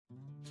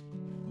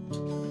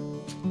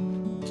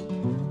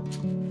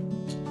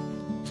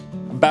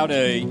About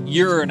a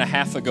year and a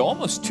half ago,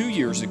 almost 2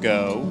 years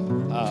ago,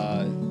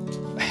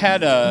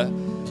 had a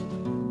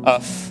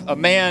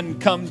man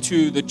come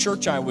to the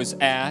church I was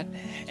at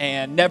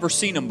and never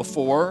seen him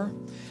before.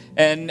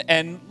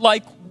 And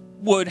like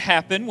would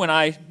happen when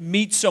I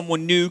meet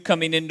someone new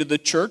coming into the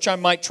church, I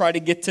might try to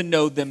get to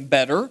know them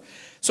better.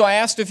 So I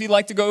asked if he'd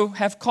like to go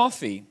have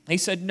coffee. He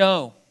said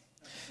no.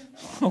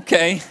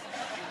 Okay.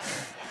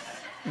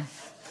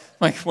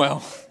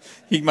 Well,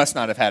 he must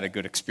not have had a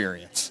good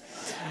experience.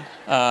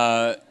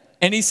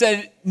 And he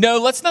said, no,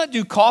 let's not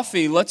do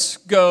coffee. Let's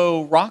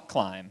go rock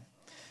climb.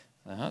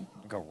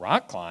 Go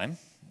rock climb?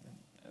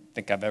 I don't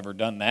think I've ever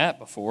done that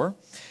before.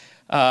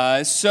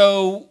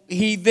 So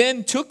he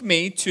then took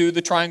me to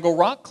the Triangle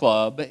Rock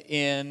Club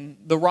in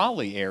the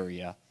Raleigh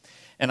area.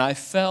 And I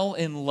fell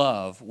in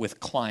love with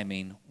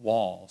climbing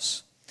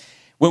walls.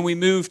 When we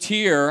moved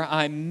here,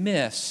 I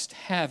missed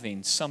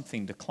having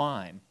something to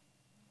climb.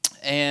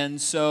 And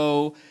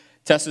so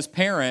Tessa's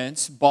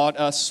parents bought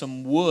us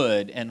some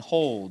wood and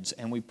holds,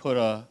 and we put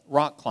a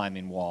rock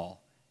climbing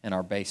wall in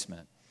our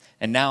basement.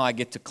 And now I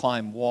get to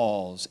climb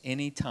walls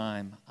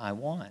anytime I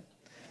want.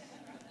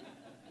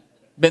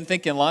 Been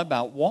thinking a lot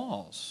about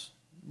walls.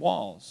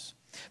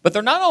 But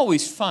they're not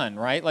always fun,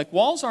 right? Like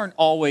walls aren't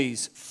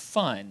always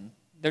fun.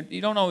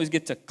 You don't always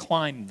get to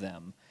climb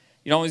them.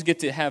 You don't always get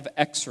to have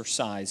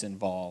exercise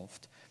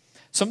involved.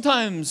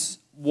 Sometimes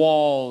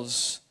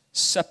walls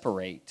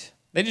separate.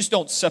 They just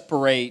don't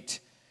separate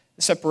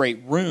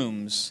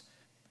rooms.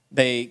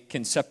 They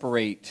can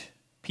separate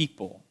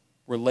people,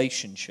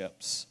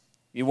 relationships.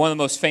 One of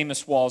the most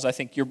famous walls I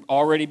think you're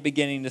already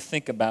beginning to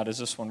think about is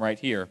this one right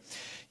here.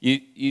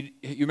 You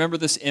remember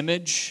this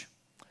image?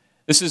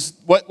 This is,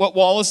 what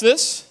wall is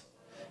this?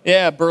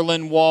 Yeah,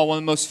 Berlin Wall, one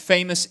of the most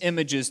famous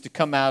images to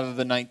come out of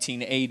the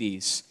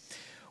 1980s.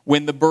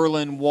 When the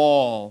Berlin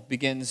Wall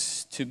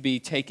begins to be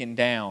taken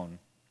down.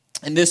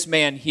 And this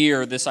man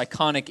here, this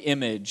iconic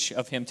image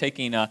of him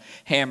taking a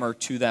hammer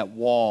to that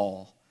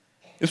wall,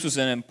 this was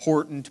an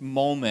important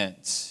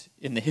moment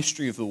in the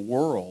history of the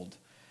world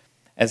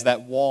as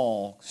that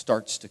wall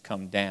starts to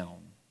come down.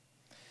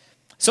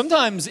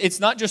 Sometimes it's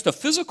not just a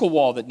physical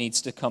wall that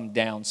needs to come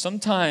down.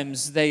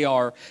 Sometimes they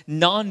are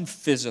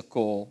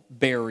non-physical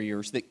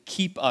barriers that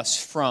keep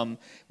us from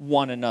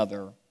one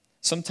another.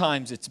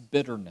 Sometimes it's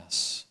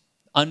bitterness,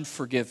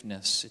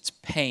 unforgiveness, it's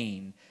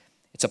pain,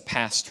 it's a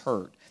past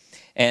hurt.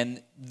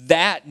 And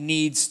that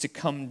needs to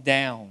come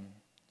down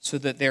so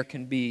that there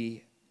can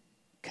be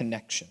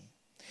connection.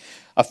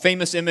 A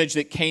famous image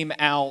that came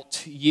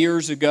out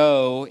years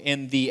ago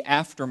in the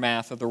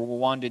aftermath of the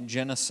Rwandan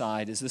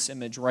genocide is this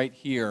image right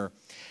here.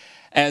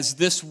 As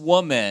this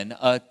woman,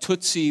 a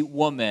Tutsi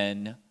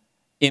woman,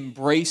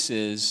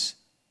 embraces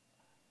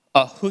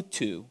a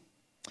Hutu.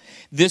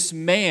 This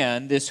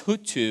man, this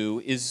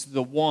Hutu, is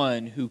the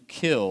one who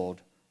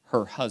killed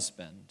her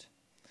husband.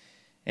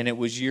 And it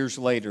was years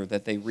later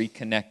that they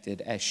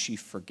reconnected as she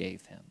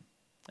forgave him.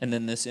 And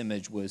then this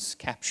image was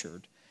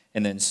captured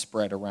and then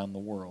spread around the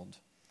world.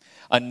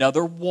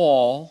 Another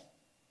wall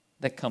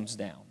that comes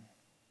down.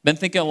 Been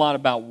thinking a lot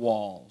about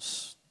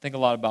walls.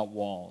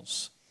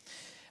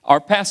 Our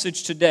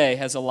passage today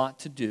has a lot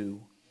to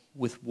do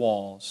with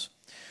walls.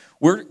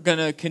 We're going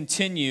to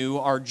continue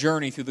our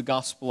journey through the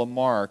Gospel of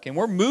Mark. And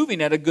we're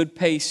moving at a good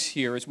pace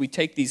here as we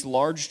take these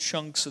large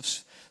chunks of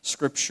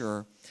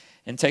Scripture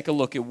and take a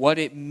look at what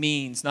it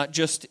means, not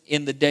just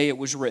in the day it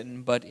was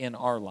written, but in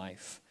our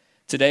life.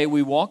 Today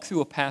we walk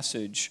through a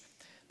passage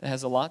that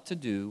has a lot to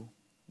do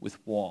with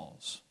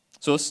walls.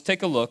 So let's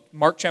take a look.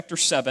 Mark chapter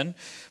 7.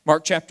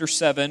 Mark chapter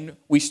 7,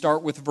 we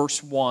start with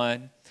verse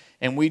 1,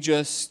 and we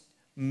just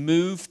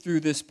move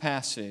through this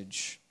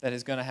passage that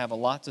is going to have a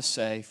lot to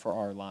say for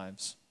our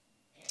lives.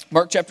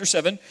 Mark chapter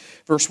 7,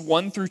 verse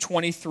 1 through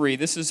 23.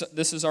 This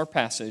is our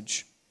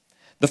passage.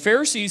 The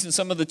Pharisees and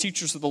some of the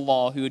teachers of the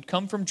law who had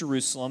come from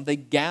Jerusalem, they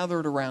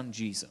gathered around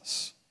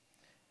Jesus.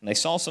 And they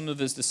saw some of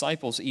his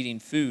disciples eating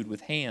food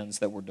with hands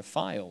that were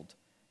defiled,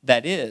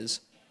 that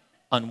is,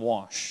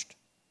 unwashed.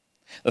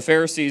 The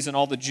Pharisees and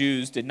all the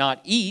Jews did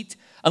not eat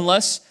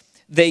unless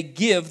they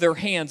give their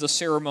hands a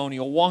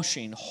ceremonial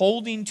washing,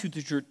 holding to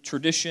the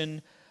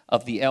tradition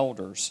of the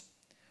elders.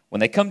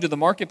 When they come to the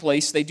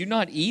marketplace, they do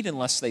not eat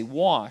unless they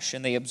wash,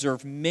 and they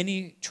observe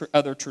many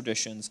other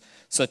traditions,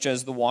 such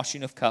as the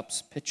washing of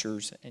cups,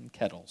 pitchers, and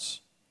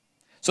kettles.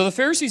 So the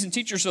Pharisees and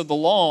teachers of the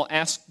law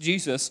asked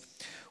Jesus,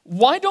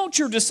 "Why don't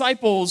your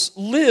disciples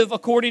live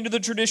according to the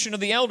tradition of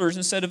the elders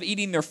instead of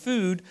eating their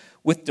food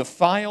with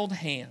defiled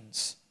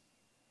hands?"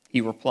 He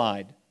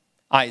replied,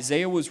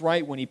 "Isaiah was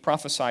right when he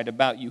prophesied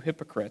about you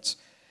hypocrites.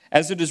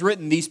 As it is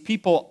written, these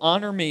people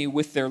honor me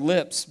with their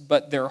lips,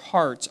 but their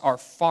hearts are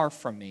far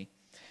from me.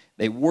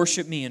 They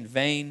worship me in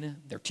vain.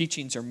 Their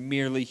teachings are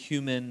merely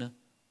human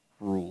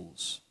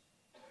rules.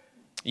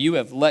 You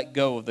have let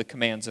go of the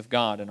commands of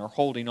God and are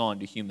holding on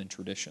to human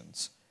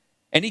traditions."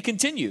 And he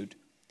continued,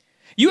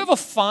 "You have a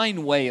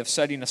fine way of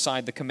setting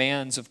aside the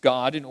commands of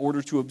God in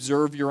order to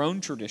observe your own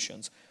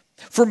traditions.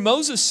 For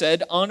Moses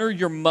said, 'Honor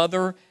your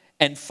mother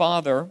and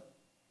father,'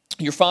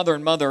 your father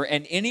and mother,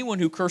 and anyone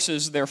who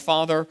curses their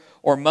father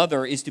or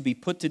mother is to be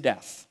put to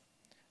death.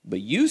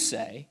 But you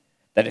say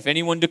that if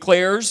anyone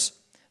declares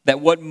that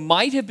what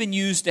might have been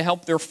used to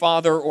help their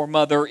father or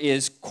mother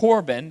is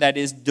korban, that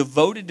is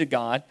devoted to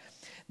God,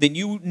 then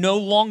you no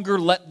longer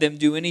let them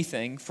do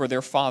anything for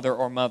their father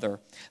or mother.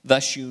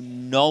 Thus you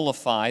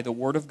nullify the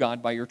word of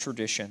God by your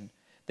tradition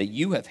that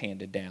you have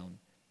handed down.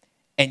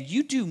 And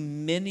you do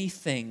many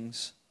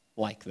things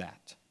like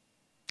that.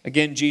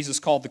 Again, Jesus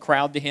called the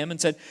crowd to him and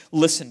said,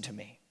 listen to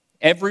me,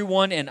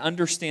 everyone, and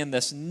understand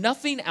this.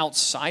 Nothing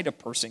outside a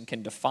person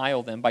can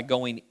defile them by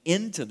going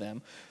into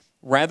them.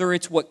 Rather,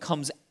 it's what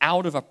comes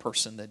out of a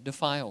person that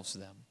defiles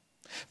them.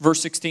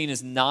 Verse 16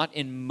 is not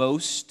in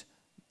most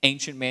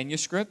ancient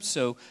manuscripts,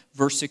 so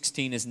verse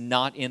 16 is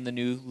not in the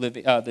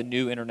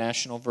New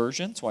International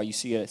Version. That's why you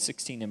see it at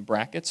 16 in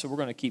brackets. So we're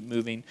going to keep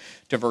moving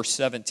to verse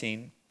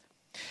 17.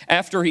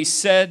 After he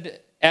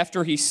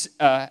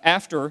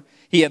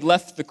had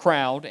left the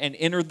crowd and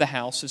entered the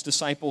house, his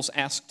disciples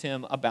asked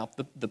him about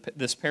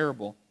this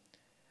parable.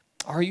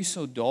 Are you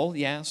so dull,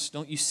 he asked?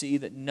 Don't you see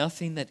that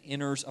nothing that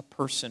enters a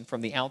person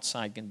from the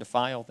outside can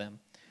defile them?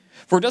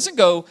 For it doesn't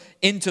go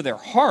into their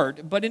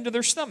heart, but into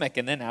their stomach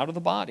and then out of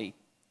the body.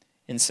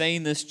 In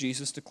saying this,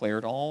 Jesus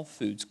declared all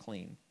foods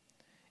clean.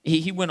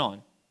 He went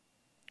on.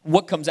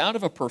 What comes out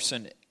of a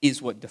person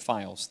is what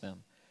defiles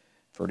them.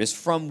 For it is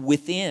from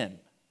within,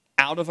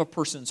 out of a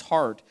person's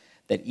heart,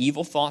 that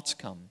evil thoughts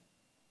come.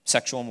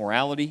 Sexual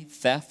immorality,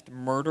 theft,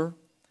 murder,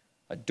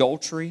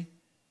 adultery,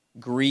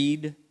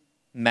 greed,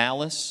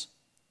 malice,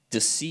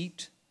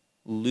 deceit,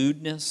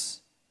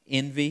 lewdness,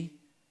 envy,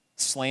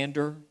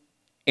 slander,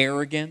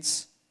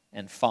 arrogance,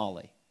 and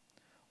folly.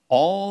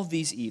 All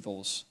these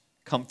evils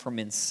come from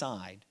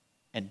inside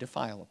and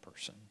defile a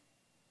person.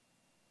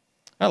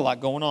 Got a lot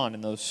going on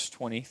in those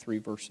 23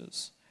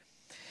 verses.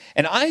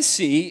 And I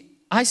see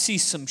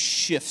some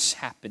shifts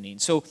happening.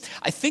 So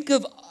I think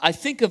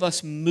of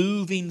us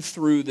moving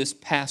through this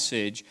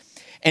passage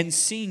and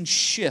seeing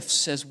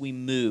shifts as we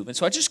move. And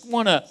so I just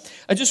want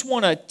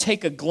to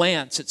take a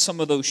glance at some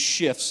of those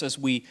shifts as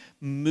we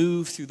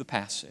move through the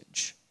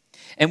passage.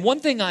 And one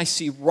thing I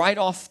see right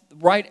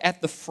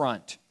at the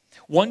front,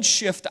 one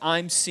shift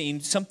I'm seeing,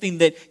 something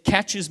that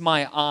catches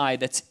my eye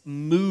that's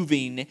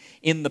moving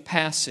in the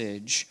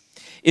passage,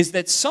 is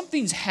that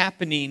something's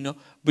happening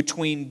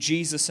between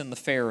Jesus and the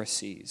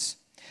Pharisees.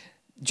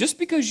 Just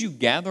because you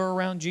gather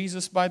around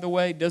Jesus, by the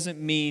way,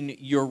 doesn't mean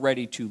you're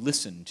ready to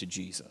listen to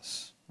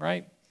Jesus,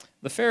 right?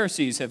 The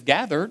Pharisees have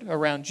gathered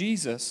around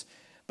Jesus,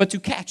 but to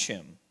catch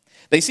him.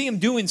 They see him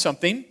doing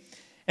something,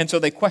 and so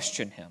they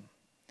question him.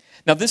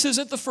 Now, this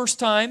isn't the first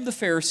time the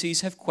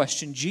Pharisees have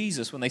questioned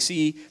Jesus when they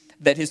see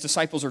that his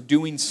disciples are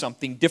doing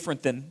something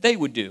different than they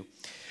would do.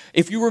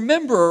 If you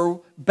remember,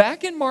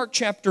 back in Mark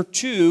chapter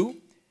 2,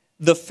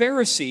 the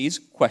Pharisees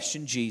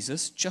questioned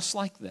Jesus just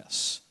like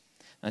this.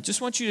 Now, I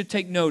just want you to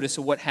take notice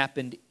of what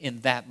happened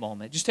in that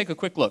moment. Just take a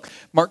quick look.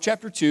 Mark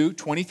chapter 2,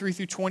 23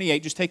 through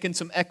 28, just taking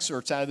some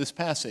excerpts out of this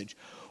passage.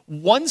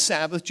 One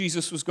Sabbath,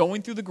 Jesus was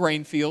going through the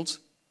grain fields.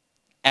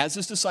 As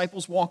his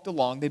disciples walked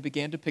along, they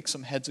began to pick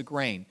some heads of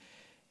grain.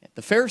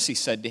 The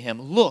Pharisees said to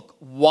him, "Look,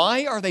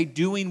 why are they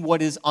doing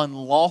what is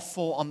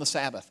unlawful on the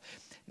Sabbath?"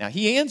 Now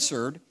he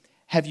answered,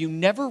 "Have you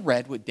never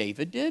read what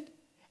David did?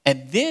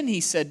 And then he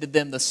said to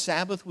them, the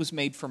Sabbath was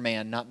made for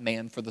man, not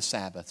man for the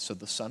Sabbath. So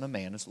the Son of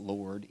Man is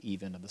Lord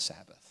even of the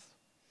Sabbath."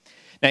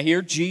 Now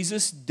here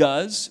Jesus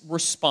does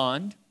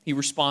respond. He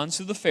responds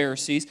to the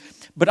Pharisees.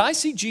 But I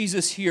see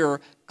Jesus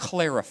here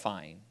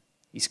clarifying.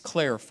 He's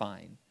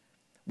clarifying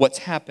what's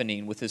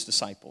happening with his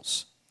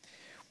disciples.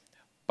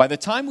 By the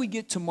time we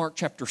get to Mark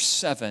chapter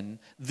 7,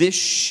 this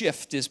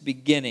shift is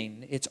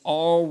beginning. It's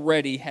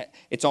already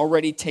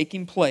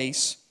taking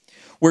place,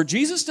 where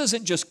Jesus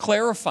doesn't just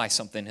clarify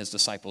something his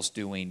disciples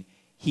doing,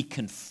 he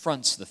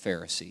confronts the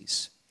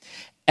Pharisees.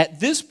 At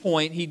this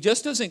point, he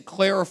just doesn't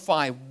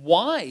clarify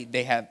why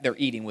they're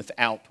eating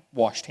without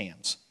washed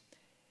hands.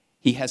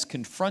 He has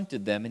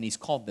confronted them and he's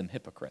called them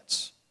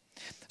hypocrites.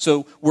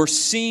 So we're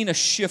seeing a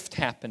shift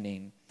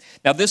happening.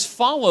 Now, this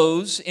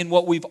follows in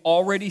what we've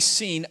already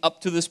seen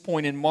up to this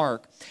point in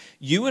Mark.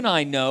 You and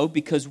I know,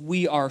 because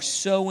we are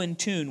so in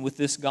tune with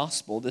this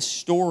gospel, this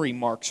story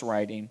Mark's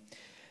writing,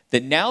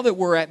 that now that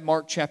we're at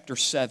Mark chapter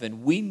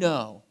 7, we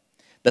know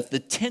that the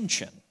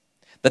tension,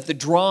 that the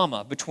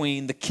drama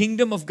between the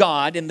kingdom of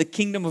God and the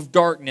kingdom of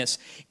darkness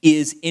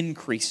is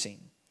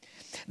increasing.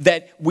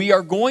 That we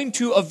are going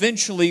to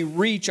eventually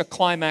reach a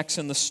climax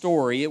in the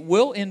story. It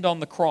will end on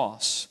the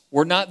cross.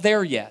 We're not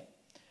there yet.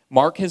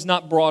 Mark has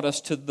not brought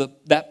us to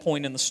that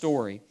point in the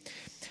story.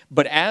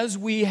 But as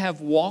we have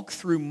walked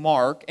through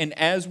Mark and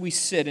as we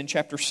sit in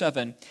chapter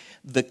 7,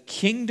 the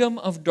kingdom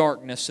of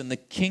darkness and the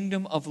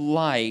kingdom of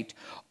light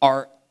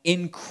are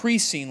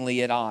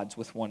increasingly at odds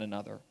with one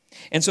another.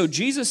 And so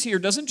Jesus here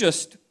doesn't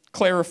just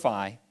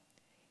clarify,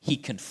 he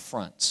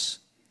confronts.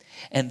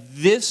 And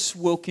this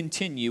will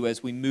continue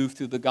as we move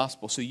through the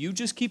gospel. So you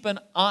just keep an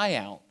eye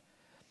out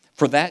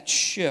For that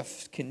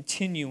shift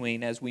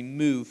continuing as we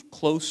move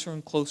closer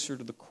and closer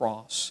to the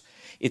cross,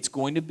 it's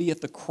going to be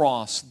at the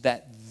cross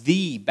that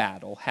the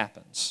battle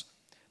happens.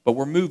 But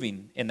we're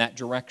moving in that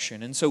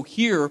direction. And so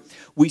here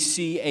we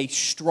see a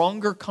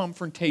stronger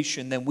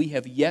confrontation than we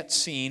have yet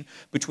seen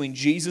between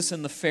Jesus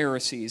and the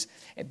Pharisees,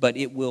 but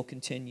it will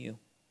continue.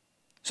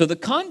 So the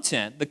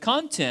content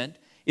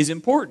is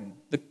important.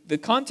 The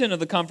content of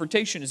the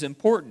confrontation is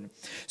important.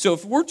 So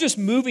if we're just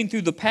moving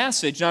through the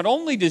passage, not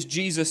only does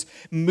Jesus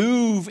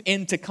move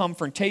into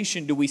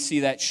confrontation, do we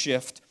see that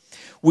shift,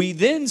 we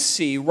then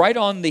see right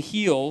on the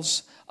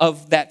heels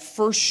of that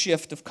first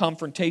shift of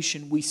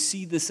confrontation, we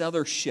see this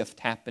other shift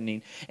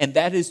happening, and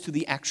that is to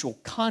the actual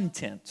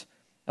content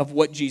of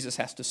what Jesus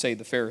has to say to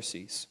the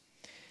Pharisees.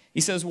 He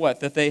says what?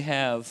 That they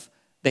have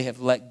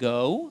let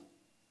go,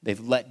 they've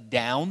let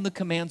down the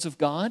commands of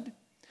God,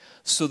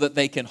 so that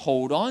they can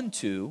hold on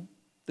to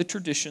the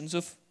traditions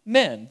of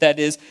men. That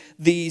is,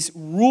 these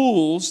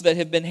rules that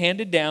have been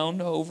handed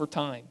down over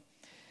time.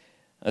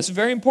 This is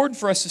very important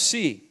for us to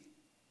see,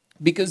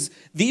 because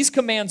these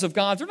commands of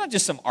God, they're not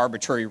just some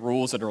arbitrary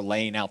rules that are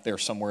laying out there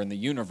somewhere in the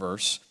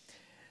universe.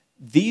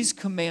 These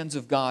commands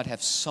of God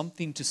have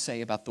something to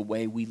say about the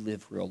way we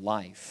live real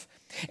life.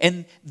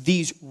 And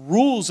these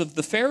rules of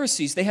the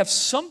Pharisees, they have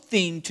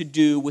something to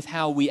do with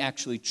how we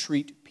actually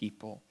treat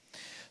people.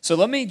 So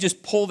let me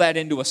just pull that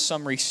into a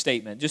summary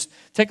statement. Just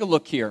take a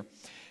look here.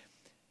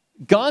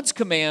 God's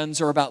commands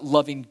are about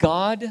loving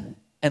God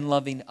and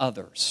loving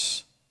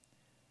others.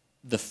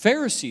 The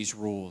Pharisees'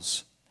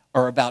 rules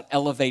are about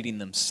elevating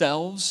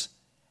themselves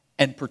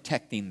and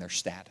protecting their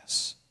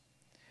status.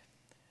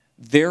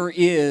 There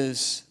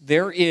is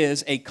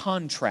a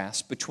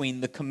contrast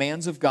between the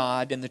commands of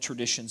God and the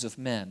traditions of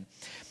men.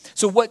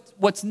 So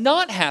what's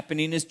not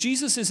happening is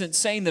Jesus isn't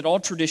saying that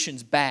all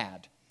tradition's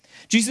bad.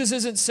 Jesus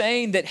isn't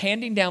saying that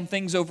handing down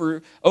things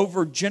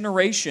over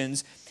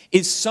generations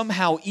is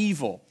somehow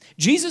evil.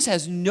 Jesus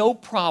has no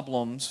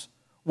problems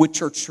with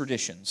church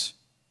traditions.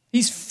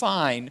 He's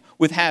fine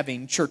with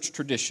having church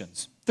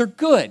traditions. They're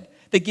good.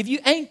 They give you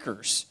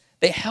anchors.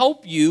 They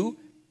help you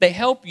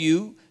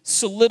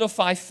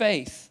solidify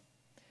faith.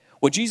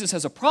 What Jesus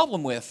has a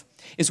problem with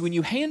is when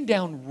you hand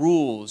down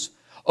rules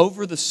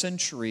over the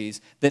centuries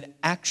that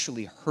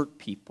actually hurt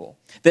people,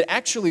 that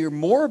actually are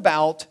more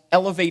about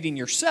elevating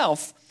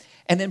yourself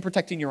and then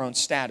protecting your own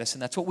status.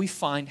 And that's what we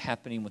find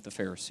happening with the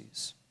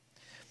Pharisees.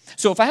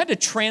 So if I had to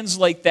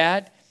translate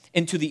that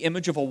into the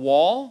image of a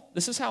wall,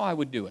 this is how I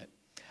would do it.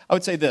 I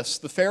would say this: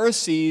 the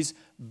Pharisees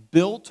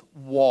built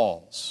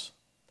walls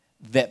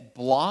that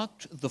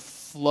blocked the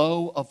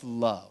flow of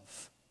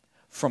love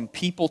from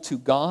people to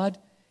God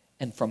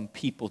and from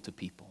people to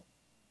people.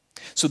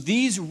 So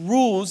these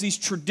rules, these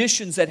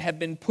traditions that have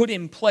been put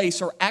in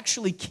place are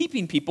actually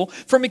keeping people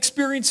from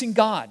experiencing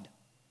God.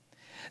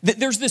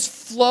 There's this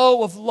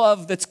flow of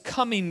love that's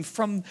coming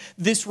from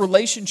this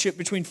relationship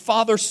between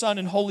Father, Son,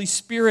 and Holy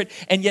Spirit,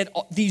 and yet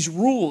these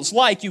rules,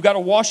 like you got to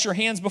wash your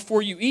hands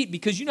before you eat,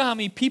 because you know how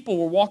many people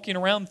were walking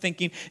around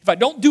thinking, if I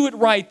don't do it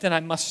right, then I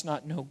must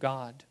not know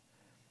God.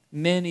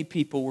 Many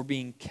people were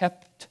being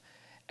kept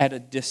at a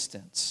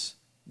distance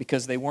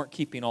because they weren't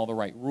keeping all the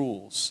right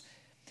rules.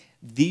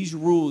 These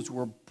rules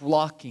were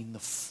blocking the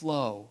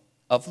flow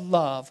of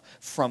love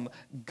from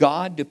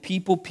God to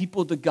people,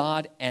 people to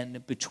God,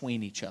 and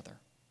between each other.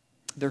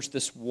 There's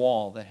this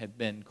wall that had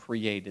been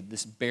created,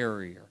 this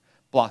barrier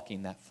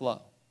blocking that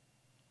flow.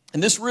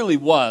 And this really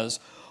was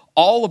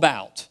all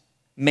about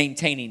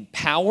maintaining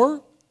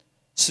power,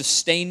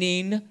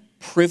 sustaining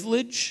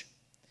privilege.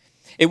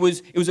 It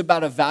was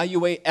about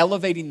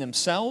elevating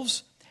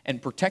themselves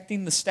and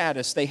protecting the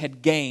status they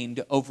had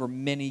gained over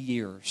many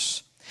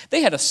years.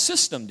 They had a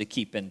system to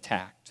keep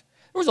intact.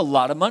 There was a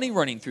lot of money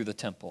running through the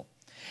temple.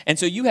 And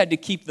so you had to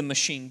keep the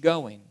machine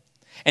going.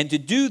 And to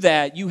do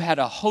that, you had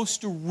a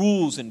host of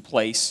rules in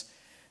place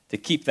to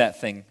keep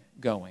that thing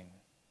going.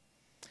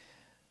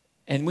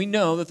 And we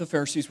know that the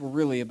Pharisees were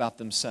really about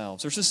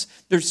themselves.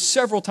 There's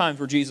several times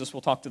where Jesus will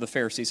talk to the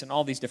Pharisees in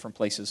all these different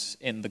places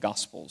in the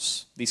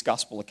Gospels, these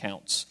Gospel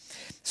accounts.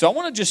 So I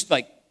want to just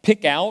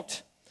pick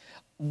out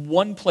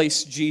one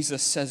place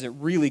Jesus says it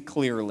really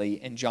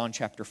clearly in John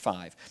chapter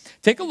 5.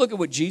 Take a look at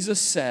what Jesus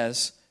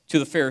says to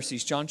the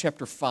Pharisees, John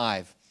chapter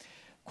 5.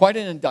 Quite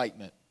an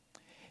indictment.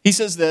 He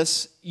says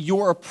this: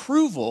 your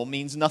approval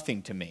means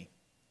nothing to me,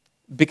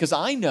 because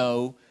I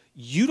know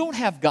you don't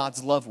have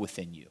God's love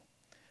within you.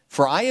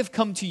 For I have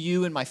come to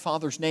you in my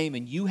Father's name,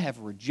 and you have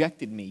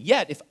rejected me.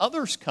 Yet if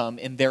others come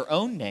in their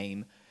own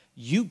name,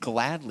 you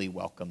gladly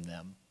welcome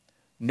them.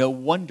 No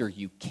wonder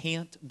you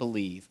can't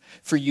believe,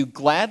 for you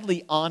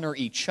gladly honor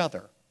each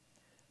other,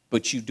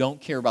 but you don't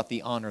care about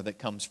the honor that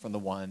comes from the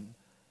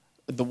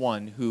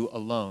one who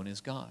alone is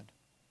God.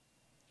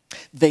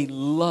 They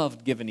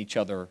loved giving each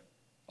other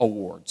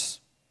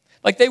awards.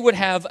 Like they would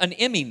have an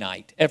Emmy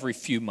night every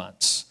few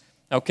months.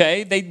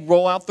 Okay? They'd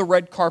roll out the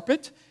red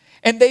carpet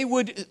and they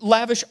would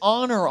lavish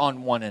honor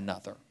on one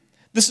another.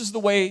 This is the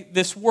way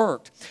this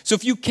worked. So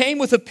if you came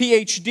with a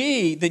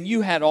PhD, then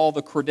you had all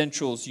the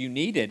credentials you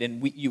needed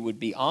and you would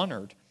be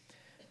honored.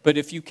 But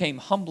if you came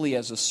humbly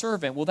as a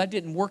servant, well, that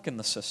didn't work in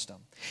the system.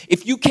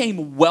 If you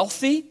came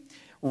wealthy,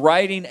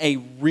 writing a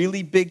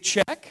really big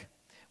check,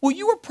 well,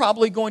 you were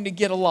probably going to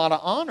get a lot of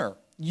honor.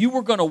 You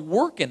were going to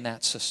work in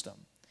that system.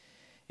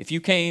 If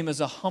you came as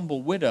a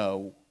humble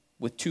widow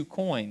with 2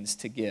 coins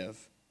to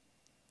give,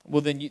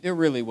 well, then there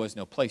really was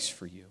no place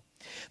for you.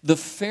 The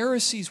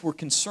Pharisees were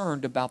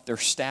concerned about their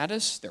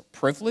status, their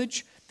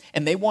privilege,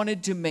 and they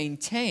wanted to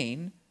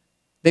maintain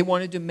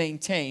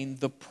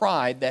the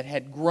pride that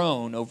had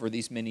grown over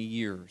these many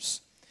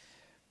years.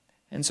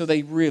 And so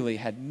they really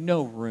had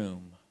no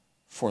room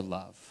for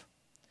love.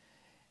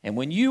 And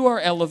when you are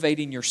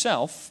elevating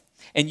yourself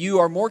and you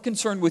are more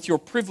concerned with your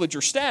privilege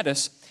or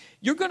status,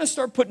 you're going to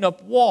start putting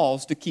up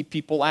walls to keep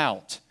people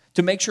out,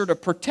 to make sure to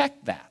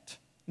protect that.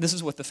 This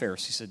is what the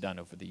Pharisees had done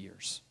over the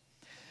years.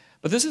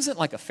 But this isn't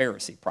like a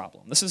Pharisee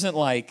problem. This isn't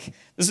like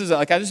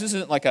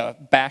a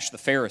bash the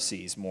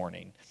Pharisees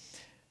morning.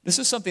 This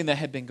is something that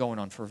had been going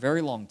on for a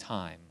very long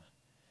time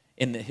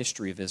in the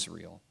history of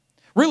Israel.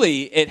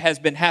 Really, it has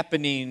been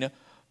happening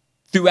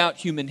throughout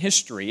human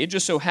history. It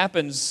just so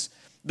happens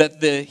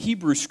that the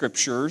Hebrew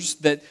Scriptures,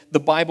 that the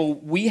Bible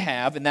we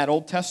have in that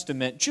Old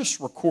Testament, just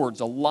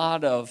records a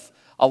lot of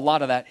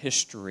that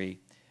history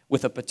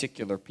with a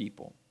particular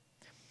people.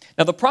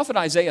 Now, the prophet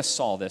Isaiah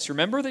saw this.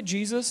 Remember that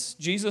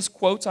Jesus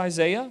quotes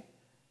Isaiah?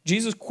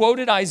 Jesus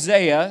quoted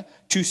Isaiah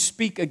to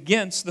speak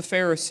against the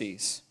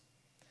Pharisees.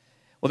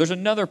 Well, there's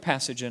another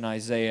passage in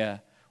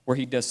Isaiah where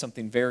he does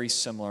something very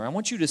similar. I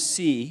want you to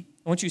see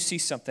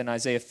something in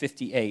Isaiah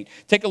 58.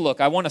 Take a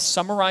look. I want to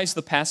summarize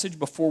the passage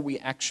before we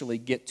actually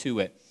get to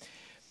it.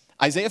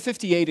 Isaiah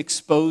 58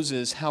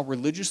 exposes how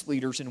religious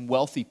leaders and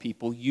wealthy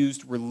people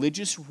used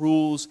religious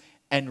rules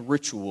and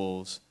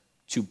rituals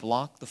to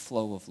block the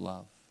flow of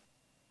love.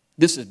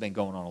 This has been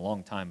going on a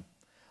long time,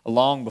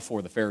 long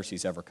before the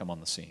Pharisees ever come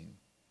on the scene.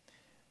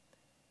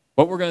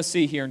 What we're going to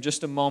see here in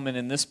just a moment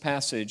in this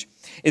passage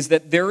is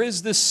that there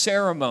was a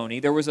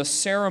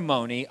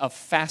ceremony of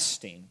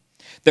fasting.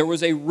 There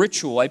was a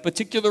ritual, a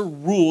particular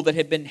rule that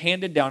had been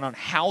handed down on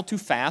how to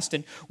fast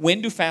and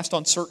when to fast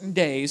on certain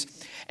days.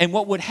 And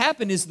what would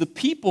happen is the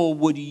people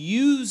would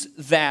use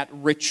that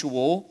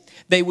ritual.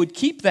 They would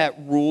keep that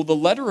rule, the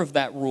letter of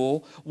that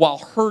rule, while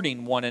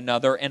hurting one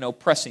another and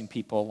oppressing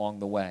people along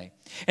the way.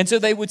 And so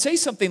they would say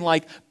something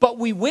like, "But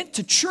we went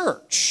to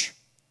church."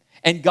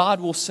 And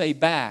God will say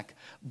back,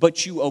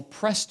 "But you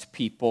oppressed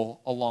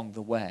people along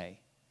the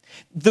way."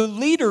 The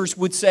leaders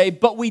would say,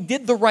 "But we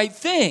did the right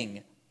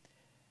thing."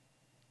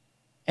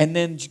 And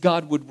then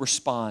God would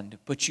respond,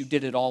 "But you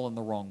did it all in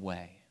the wrong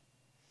way."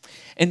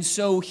 And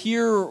so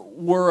here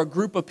were a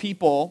group of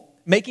people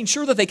making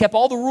sure that they kept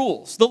all the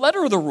rules, the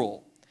letter of the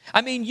rule.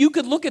 I mean, you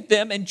could look at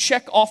them and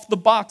check off the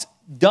box,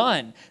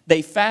 done.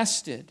 They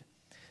fasted.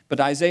 But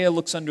Isaiah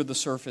looks under the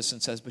surface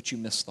and says, "But you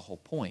missed the whole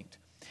point.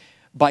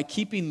 By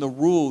keeping the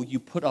rule, you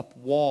put up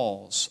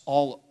walls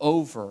all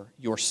over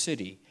your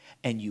city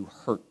and you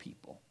hurt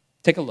people."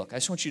 Take a look. I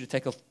just want you to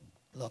take a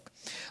look.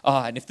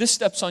 And if this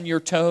steps on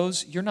your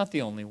toes, you're not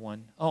the only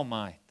one. Oh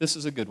my, this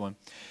is a good one.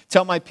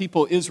 "Tell my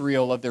people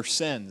Israel of their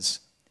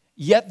sins,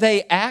 yet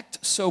they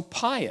act so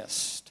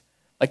pious."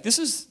 Like this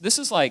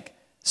is like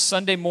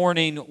Sunday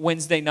morning,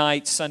 Wednesday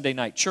night, Sunday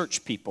night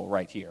church people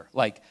right here.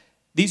 Like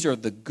these are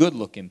the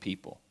good-looking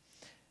people.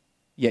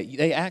 Yet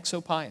they act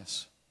so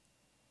pious.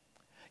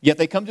 Yet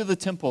they come to the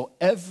temple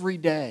every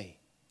day,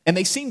 and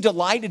they seem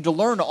delighted to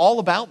learn all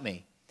about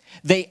me.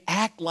 They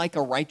act like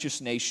a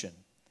righteous nation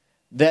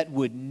that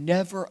would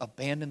never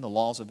abandon the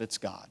laws of its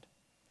God.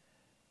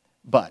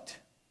 But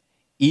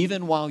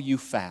even while you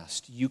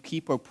fast, you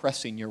keep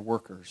oppressing your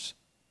workers.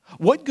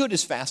 What good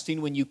is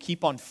fasting when you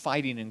keep on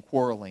fighting and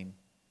quarreling?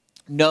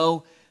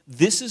 No,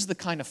 this is the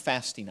kind of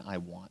fasting I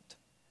want.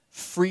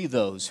 Free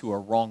those who are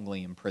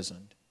wrongly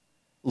imprisoned.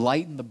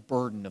 Lighten the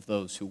burden of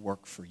those who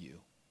work for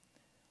you.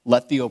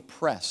 Let the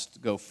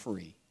oppressed go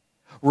free.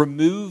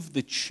 Remove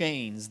the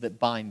chains that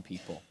bind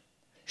people.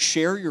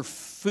 Share your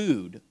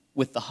food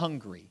with the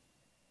hungry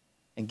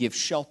and give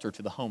shelter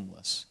to the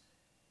homeless.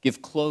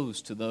 Give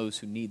clothes to those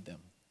who need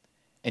them.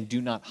 And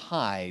do not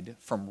hide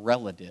from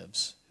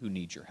relatives who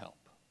need your help.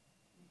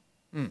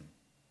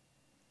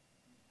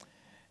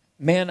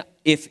 Man,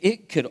 if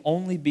it could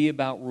only be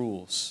about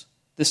rules,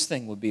 this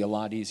thing would be a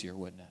lot easier,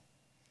 wouldn't it?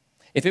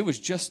 If it was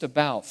just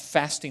about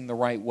fasting the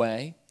right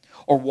way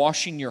or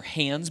washing your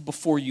hands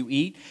before you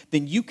eat,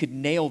 then you could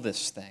nail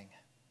this thing.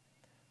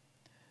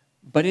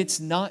 But it's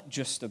not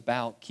just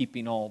about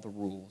keeping all the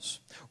rules.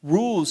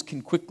 Rules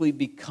can quickly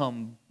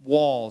become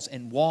walls,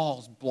 and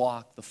walls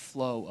block the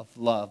flow of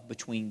love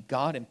between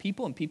God and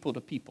people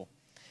to people.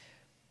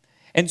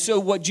 And so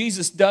what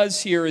Jesus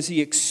does here is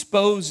he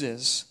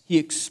exposes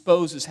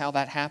how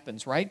that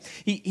happens, right?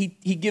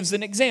 He gives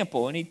an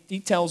example, and he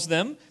tells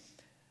them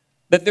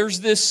that there's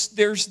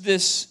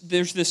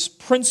this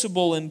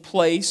principle in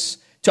place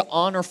to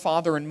honor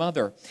father and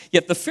mother.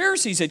 Yet the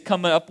Pharisees had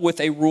come up with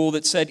a rule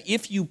that said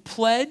if you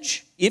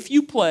pledge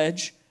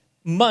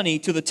money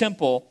to the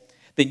temple,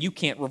 then you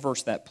can't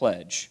reverse that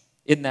pledge.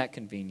 Isn't that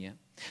convenient?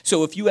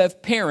 So if you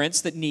have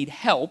parents that need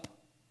help,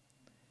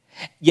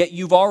 yet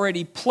you've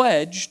already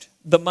pledged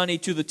the money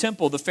to the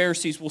temple, the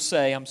Pharisees will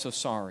say, I'm so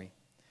sorry.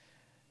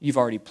 You've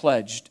already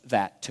pledged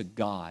that to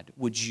God.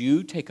 Would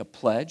you take a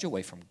pledge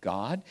away from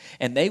God?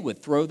 And they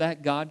would throw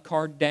that God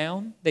card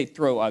down. They'd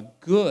throw a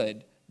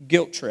good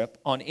guilt trip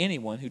on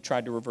anyone who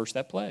tried to reverse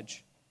that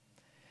pledge.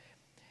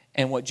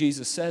 And what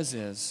Jesus says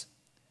is,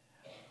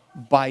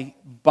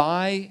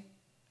 by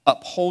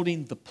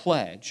upholding the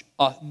pledge,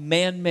 a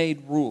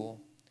man-made rule,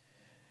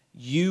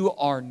 you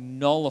are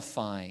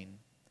nullifying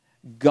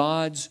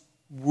God's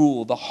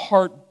rule, the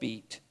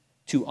heartbeat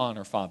to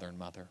honor father and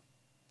mother.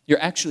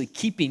 You're actually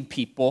keeping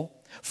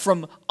people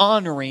from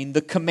honoring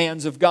the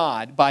commands of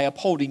God by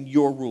upholding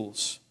your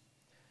rules.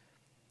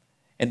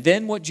 And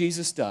then what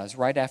Jesus does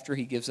right after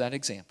he gives that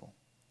example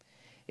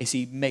is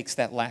he makes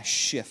that last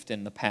shift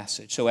in the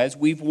passage. So as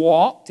we've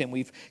walked and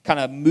we've kind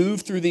of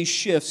moved through these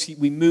shifts,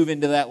 we move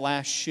into that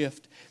last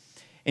shift.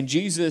 And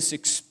Jesus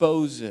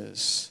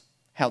exposes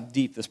how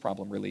deep this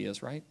problem really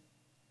is, right?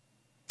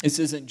 This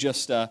isn't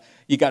just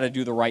you got to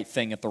do the right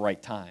thing at the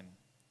right time.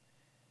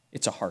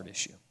 It's a heart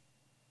issue.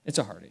 It's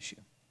a heart issue.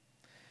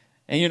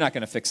 And you're not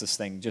going to fix this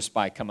thing just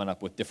by coming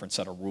up with a different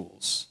set of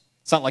rules.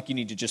 It's not like you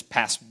need to just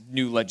pass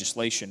new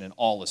legislation and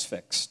all is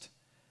fixed.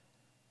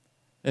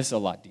 It's a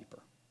lot deeper.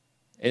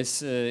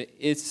 It's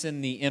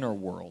in the inner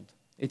world.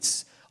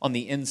 It's on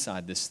the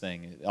inside, this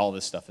thing, all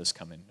this stuff is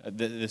coming.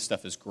 This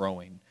stuff is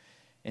growing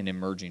and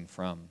emerging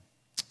from.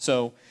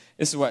 So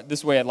this is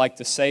the way I'd like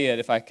to say it,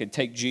 if I could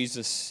take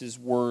Jesus'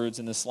 words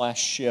in this last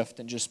shift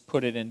and just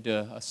put it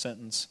into a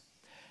sentence.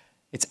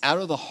 It's out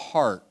of the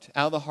heart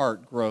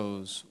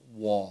grows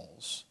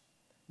walls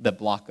that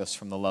block us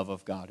from the love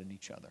of God and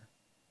each other.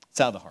 It's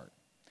out of the heart.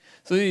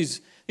 So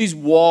these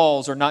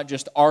walls are not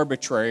just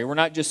arbitrary. We're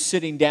not just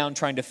sitting down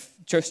trying to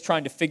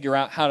figure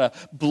out how to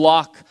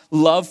block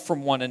love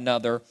from one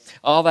another.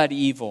 All that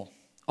evil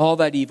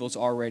is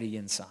already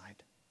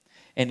inside.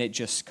 And it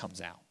just comes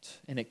out.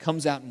 And it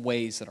comes out in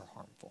ways that are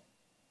harmful.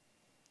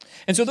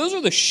 And so those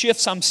are the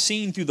shifts I'm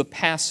seeing through the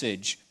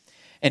passage.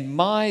 And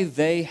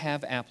they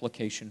have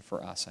application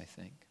for us, I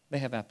think. They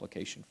have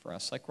application for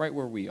us, like right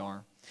where we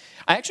are.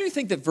 I actually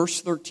think that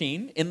verse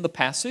 13 in the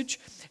passage,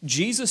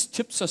 Jesus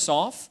tips us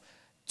off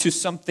to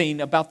something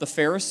about the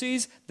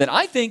Pharisees that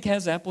I think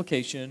has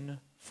application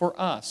for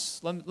us.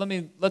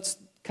 Let's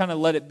kind of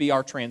let it be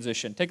our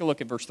transition. Take a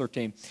look at verse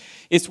 13.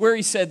 It's where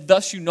he said,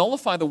 "Thus you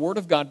nullify the word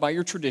of God by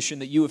your tradition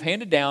that you have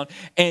handed down,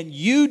 and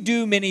you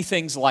do many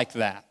things like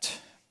that."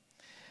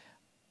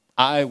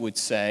 I would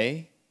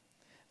say,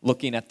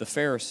 looking at the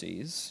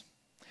Pharisees,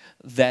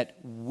 that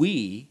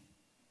we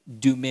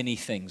do many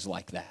things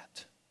like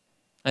that.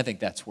 I think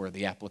that's where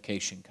the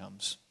application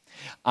comes.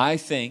 I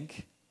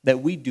think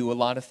that we do a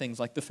lot of things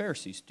like the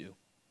Pharisees do.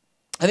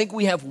 I think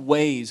we have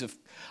ways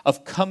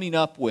of coming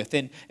up with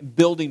and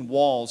building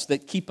walls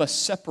that keep us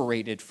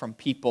separated from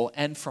people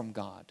and from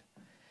God.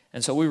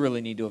 And so we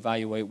really need to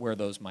evaluate where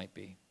those might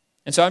be.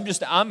 And so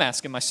I'm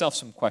asking myself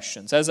some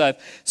questions. As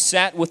I've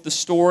sat with the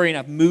story and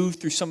I've moved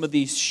through some of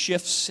these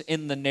shifts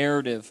in the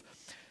narrative,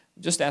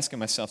 I'm just asking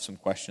myself some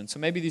questions. So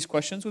maybe these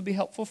questions would be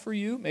helpful for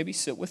you. Maybe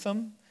sit with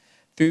them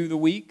through the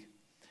week.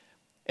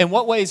 In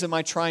what ways am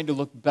I trying to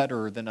look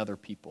better than other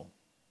people?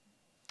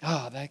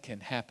 That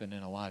can happen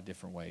in a lot of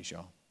different ways,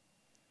 y'all.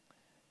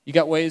 You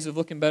got ways of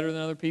looking better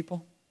than other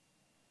people?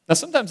 Now,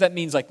 sometimes that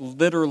means like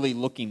literally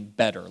looking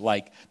better,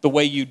 like the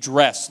way you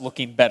dress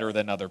looking better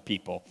than other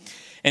people.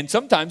 And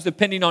sometimes,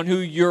 depending on who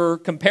you're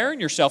comparing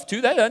yourself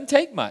to, that doesn't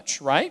take much,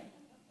 right?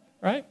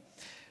 Right?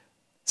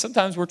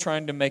 Sometimes we're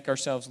trying to make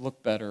ourselves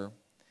look better.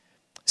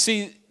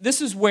 See, this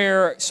is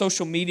where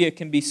social media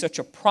can be such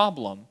a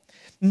problem.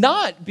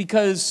 Not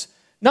because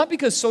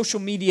social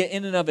media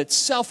in and of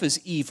itself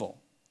is evil.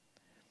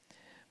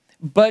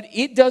 But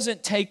it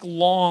doesn't take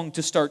long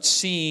to start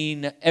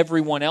seeing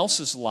everyone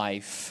else's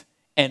life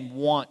and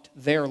want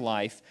their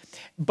life.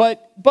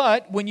 But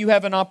when you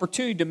have an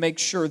opportunity to make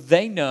sure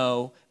they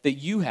know that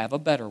you have a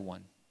better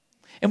one.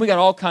 And we got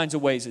all kinds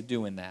of ways of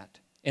doing that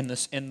in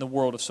the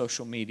world of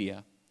social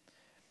media.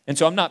 And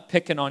so I'm not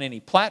picking on any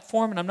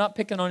platform, and I'm not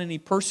picking on any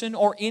person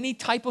or any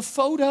type of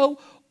photo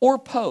or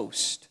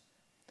post.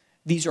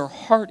 These are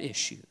heart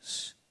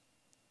issues.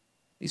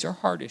 These are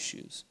heart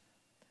issues.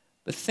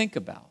 But think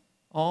about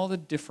all the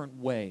different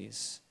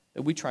ways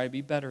that we try to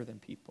be better than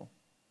people.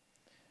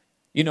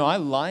 You know, I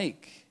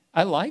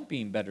like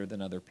being better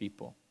than other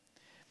people.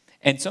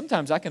 And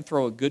sometimes I can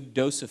throw a good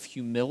dose of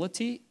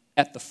humility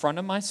at the front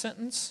of my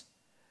sentence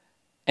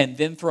and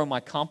then throw my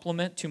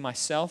compliment to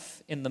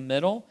myself in the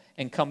middle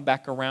and come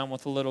back around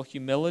with a little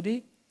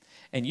humility.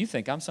 And you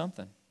think I'm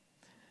something.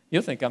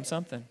 You'll think I'm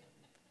something.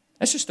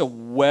 That's just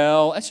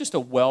a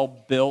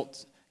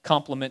well-built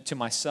compliment to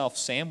myself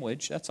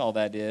sandwich. That's all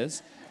that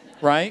is,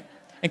 right?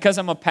 And because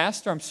I'm a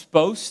pastor, I'm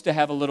supposed to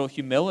have a little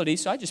humility,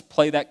 so I just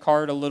play that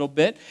card a little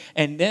bit,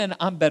 and then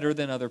I'm better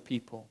than other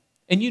people.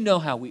 And you know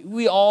how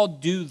we all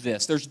do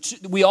this.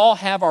 We all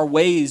have our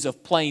ways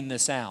of playing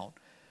this out.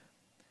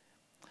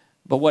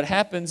 But what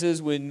happens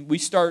is when we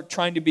start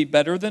trying to be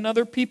better than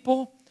other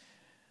people,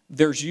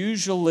 there's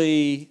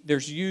usually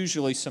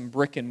some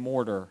brick and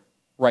mortar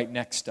right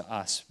next to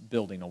us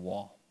building a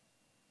wall,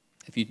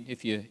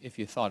 if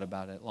you thought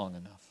about it long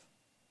enough.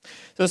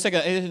 So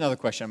here's another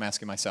question I'm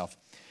asking myself.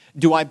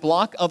 Do I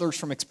block others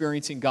from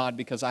experiencing God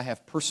because I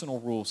have personal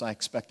rules I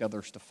expect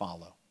others to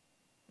follow?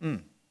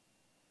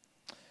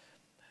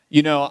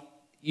 You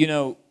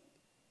know,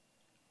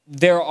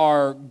 there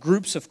are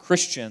groups of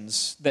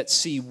Christians that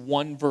see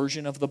one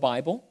version of the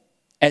Bible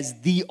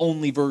as the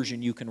only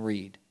version you can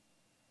read.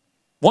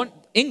 One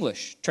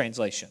English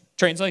translation,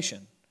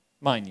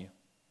 mind you.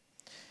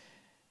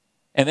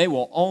 And they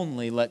will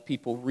only let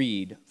people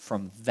read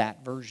from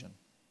that version.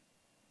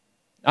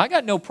 I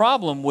got no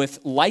problem with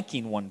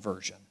liking one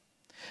version.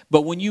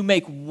 But when you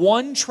make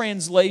one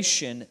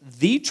translation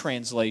the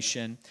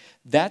translation,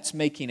 that's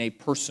making a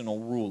personal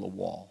rule a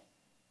wall.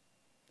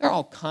 There are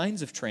all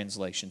kinds of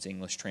translations,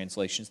 English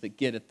translations, that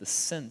get at the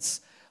sense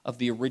of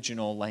the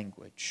original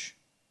language.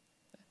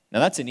 Now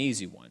that's an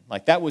easy one.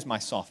 Like that was my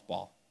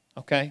softball,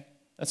 okay?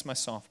 That's my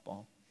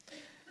softball.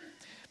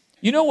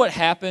 You know what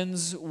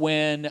happens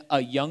when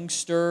a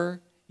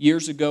youngster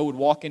years ago would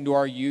walk into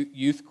our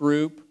youth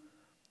group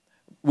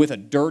with a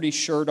dirty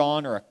shirt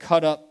on or a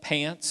cut-up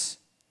pants?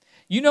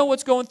 You know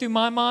what's going through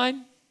my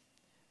mind?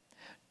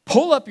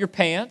 Pull up your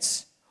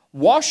pants,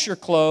 wash your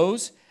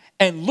clothes,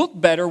 and look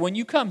better when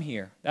you come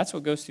here. That's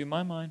what goes through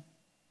my mind.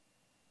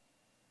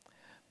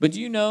 But do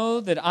you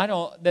know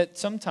that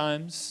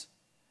sometimes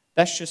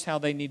that's just how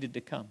they needed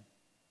to come.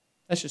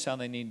 That's just how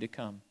they needed to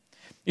come.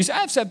 You see,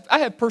 I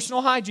have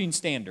personal hygiene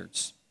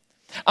standards.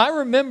 I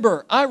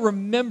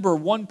remember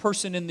one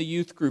person in the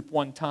youth group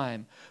one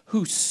time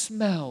who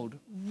smelled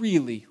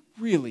really,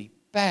 really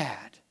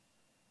bad.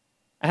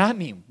 And I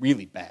mean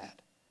really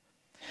bad.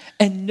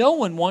 And no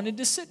one wanted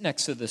to sit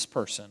next to this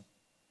person.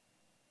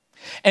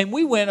 And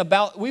we went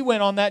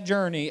on that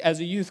journey as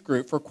a youth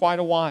group for quite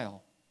a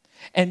while.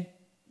 And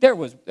there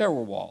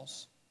were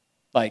walls.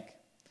 Like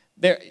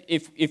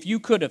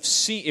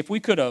if we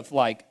could have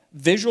like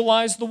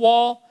visualized the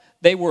wall,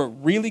 they were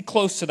really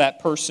close to that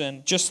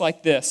person, just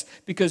like this,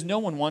 because no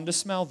one wanted to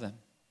smell them.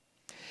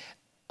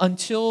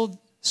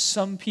 Until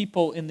some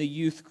people in the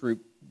youth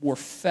group were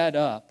fed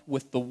up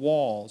with the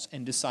walls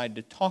and decided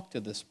to talk to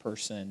this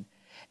person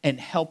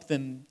and help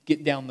them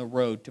get down the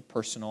road to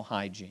personal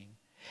hygiene.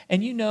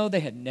 And you know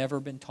they had never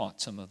been taught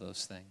some of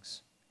those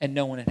things. And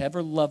no one had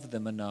ever loved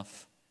them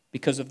enough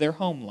because of their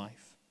home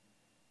life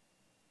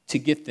to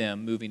get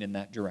them moving in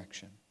that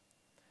direction.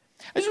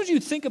 I just want you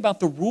to think about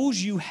the rules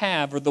you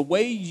have or the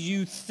way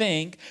you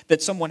think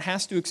that someone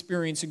has to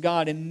experience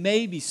God, and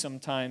maybe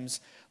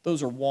sometimes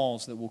those are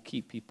walls that will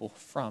keep people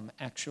from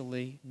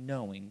actually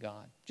knowing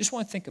God. Just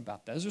want to think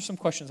about that. Those are some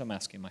questions I'm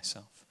asking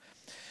myself.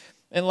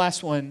 And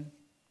last one,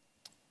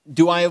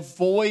 do I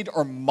avoid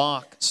or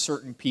mock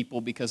certain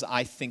people because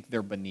I think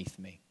they're beneath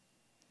me?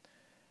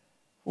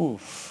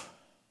 Oof.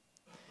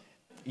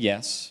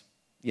 Yes,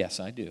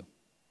 I do.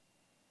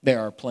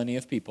 There are plenty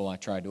of people I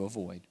try to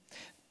avoid.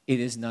 It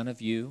is none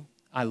of you.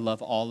 I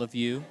love all of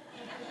you.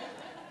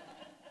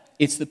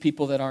 It's the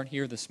people that aren't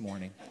here this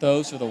morning.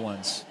 Those are the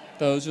ones.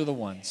 So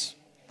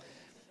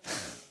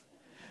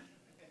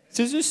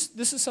this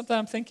is something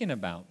I'm thinking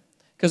about.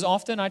 Because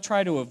often I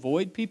try to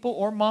avoid people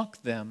or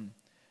mock them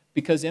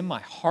because in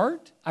my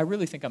heart, I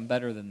really think I'm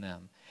better than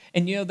them.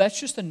 And you know, that's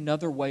just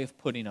another way of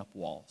putting up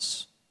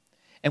walls.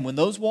 And when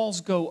those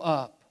walls go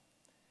up,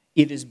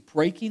 it is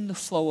breaking the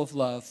flow of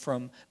love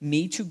from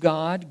me to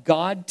God,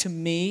 God to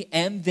me,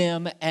 and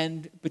them,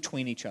 and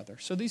between each other.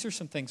 So these are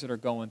some things that are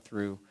going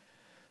through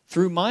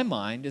my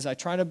mind as I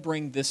try to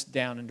bring this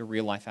down into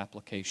real-life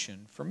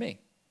application for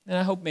me. And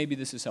I hope maybe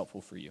this is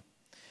helpful for you.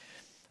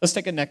 Let's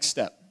take a next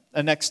step,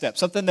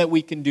 something that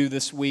we can do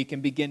this week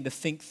and begin to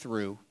think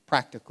through,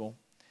 practical.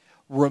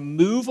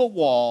 Remove a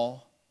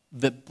wall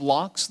that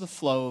blocks the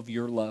flow of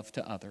your love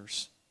to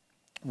others.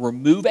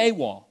 Remove a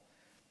wall.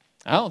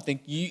 I don't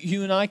think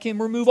you and I can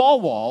remove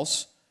all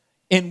walls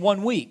in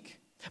 1 week.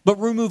 But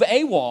remove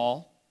a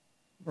wall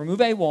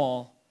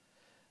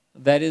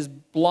that is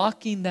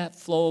blocking that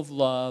flow of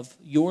love,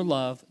 your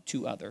love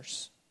to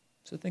others.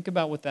 So think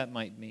about what that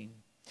might mean.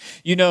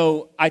 You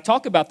know, I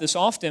talk about this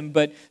often,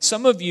 but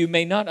some of you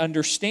may not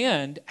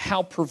understand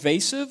how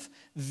pervasive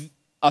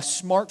a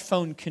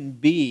smartphone can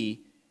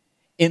be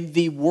in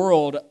the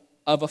world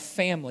of a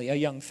family, a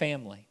young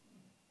family.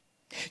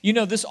 You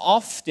know, this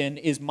often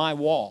is my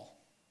wall.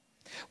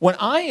 When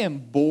I am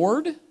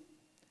bored,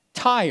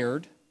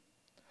 tired,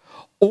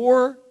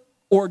 or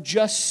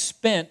just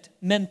spent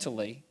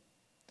mentally,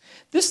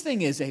 this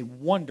thing is a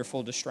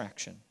wonderful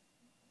distraction.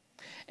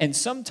 And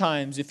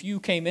sometimes if you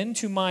came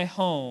into my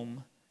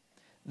home,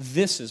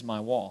 this is my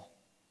wall.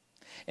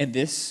 And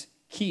this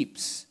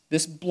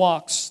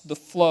blocks the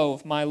flow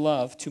of my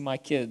love to my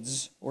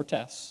kids or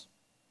Tess.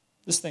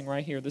 This thing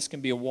right here, this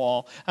can be a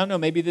wall. I don't know,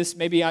 maybe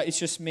it's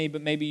just me,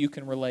 but maybe you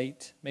can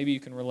relate. Maybe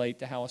you can relate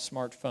to how a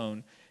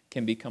smartphone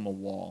can become a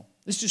wall.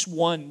 This is just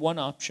one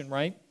option,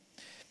 right?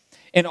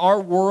 In our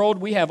world,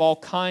 we have all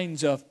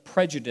kinds of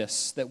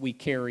prejudice that we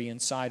carry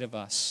inside of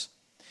us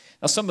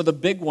Now, some of the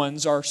big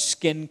ones are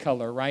skin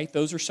color, right?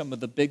 Those are some of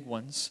the big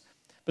ones.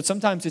 But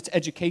sometimes it's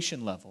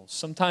education levels.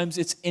 Sometimes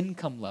it's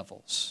income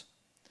levels.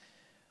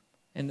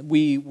 And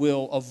we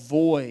will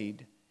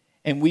avoid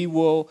and we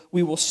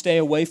will stay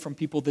away from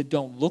people that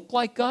don't look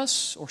like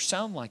us or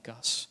sound like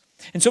us.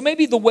 And so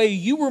maybe the way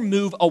you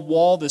remove a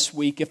wall this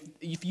week,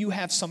 if you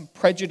have some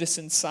prejudice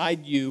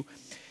inside you,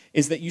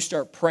 is that you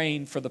start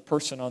praying for the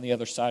person on the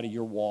other side of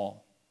your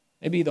wall.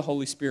 Maybe the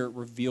Holy Spirit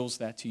reveals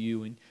that to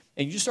you and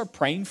you just start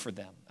praying for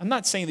them. I'm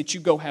not saying that you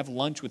go have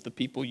lunch with the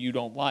people you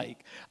don't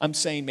like. I'm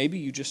saying maybe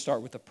you just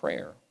start with a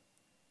prayer.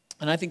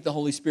 And I think the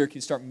Holy Spirit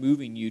can start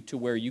moving you to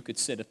where you could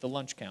sit at the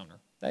lunch counter.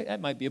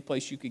 That might be a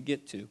place you could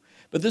get to.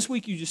 But this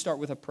week you just start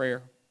with a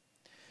prayer.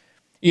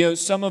 You know,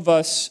 some of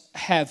us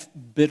have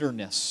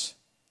bitterness.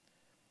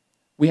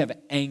 We have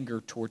anger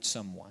towards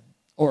someone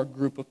or a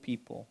group of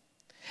people.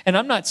 And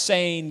I'm not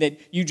saying that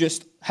you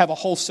just have a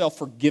wholesale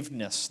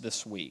forgiveness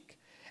this week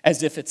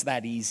as if it's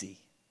that easy.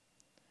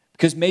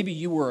 Because maybe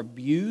you were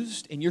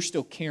abused and you're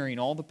still carrying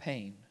all the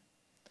pain.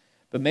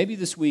 But maybe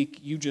this week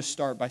you just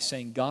start by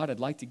saying, God, I'd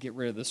like to get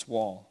rid of this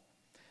wall.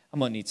 I'm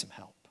going to need some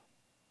help.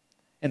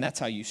 And that's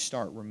how you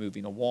start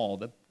removing a wall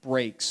that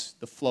breaks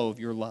the flow of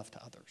your love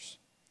to others.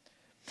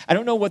 I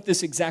don't know what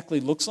this exactly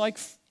looks like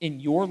in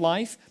your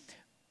life,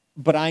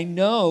 but I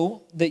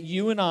know that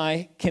you and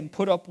I can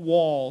put up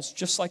walls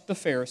just like the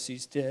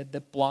Pharisees did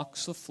that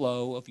blocks the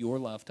flow of your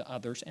love to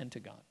others and to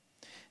God.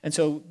 And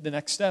so the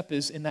next step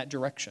is in that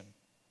direction.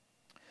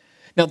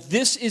 Now,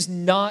 this is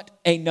not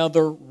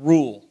another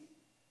rule.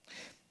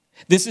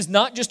 This is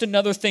not just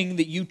another thing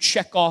that you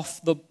check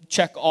off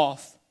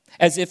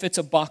as if it's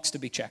a box to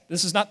be checked.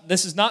 This is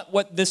not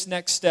what this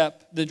next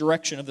step, the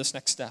direction of this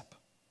next step.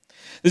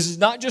 This is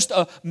not just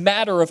a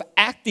matter of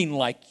acting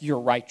like you're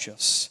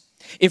righteous.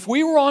 If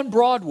we were on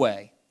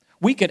Broadway,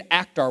 we could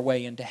act our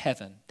way into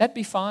heaven. That'd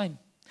be fine.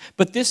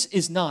 But this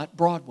is not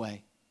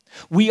Broadway.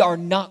 We are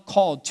not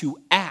called to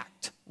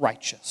act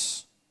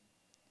righteous.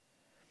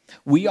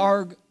 We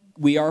are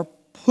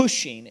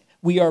pushing,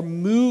 we are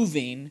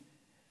moving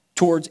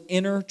towards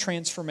inner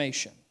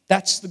transformation.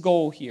 That's the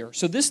goal here.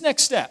 So this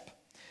next step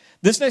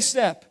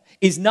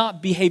is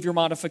not behavior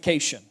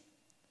modification.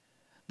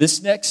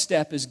 This next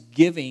step is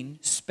giving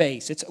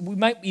space. We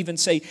might even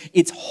say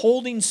it's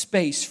holding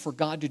space for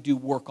God to do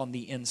work on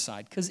the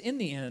inside. Because in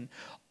the end,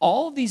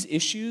 all of these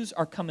issues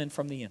are coming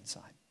from the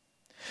inside.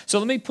 So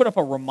let me put up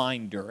a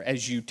reminder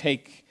as you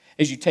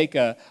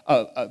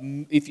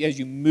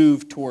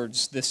move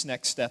towards this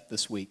next step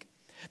this week.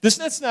 This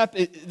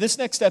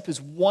next step is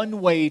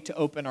one way to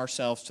open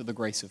ourselves to the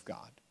grace of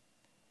God.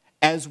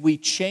 As we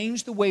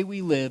change the way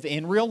we live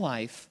in real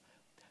life,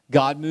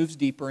 God moves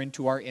deeper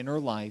into our inner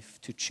life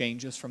to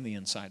change us from the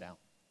inside out.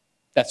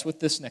 That's what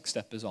this next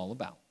step is all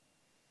about.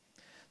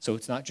 So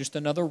it's not just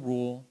another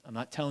rule. I'm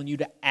not telling you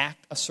to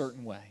act a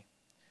certain way.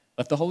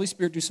 Let the Holy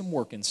Spirit do some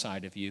work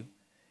inside of you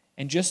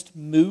and just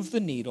move the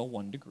needle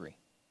 1 degree.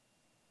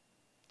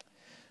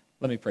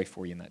 Let me pray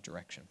for you in that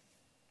direction.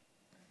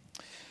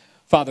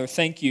 Father,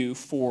 thank you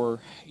for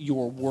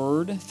your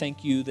word.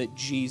 Thank you that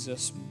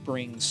Jesus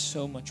brings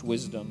so much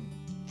wisdom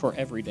for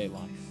everyday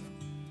life.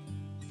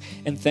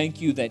 And thank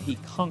you that he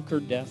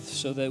conquered death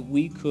so that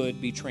we could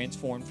be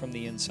transformed from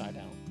the inside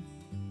out.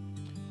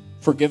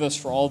 Forgive us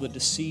for all the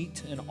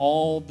deceit and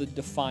all the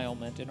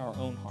defilement in our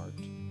own heart.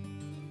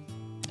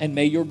 And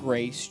may your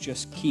grace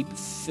just keep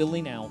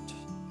filling out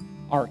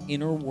our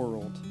inner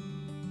world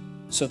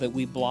so that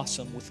we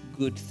blossom with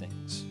good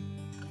things.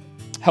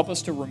 Help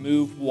us to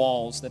remove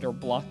walls that are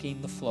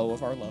blocking the flow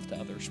of our love to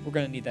others. We're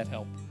going to need that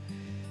help.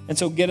 And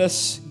so get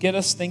us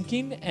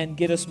thinking and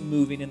get us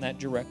moving in that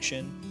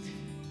direction.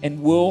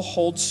 And we'll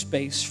hold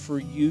space for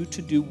you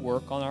to do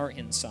work on our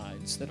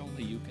insides that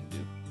only you can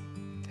do.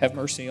 Have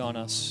mercy on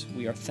us.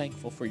 We are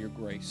thankful for your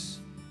grace.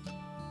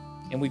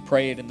 And we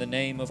pray it in the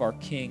name of our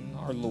King,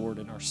 our Lord,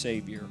 and our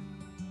Savior,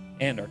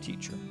 and our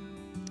teacher,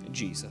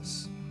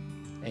 Jesus.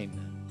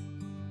 Amen.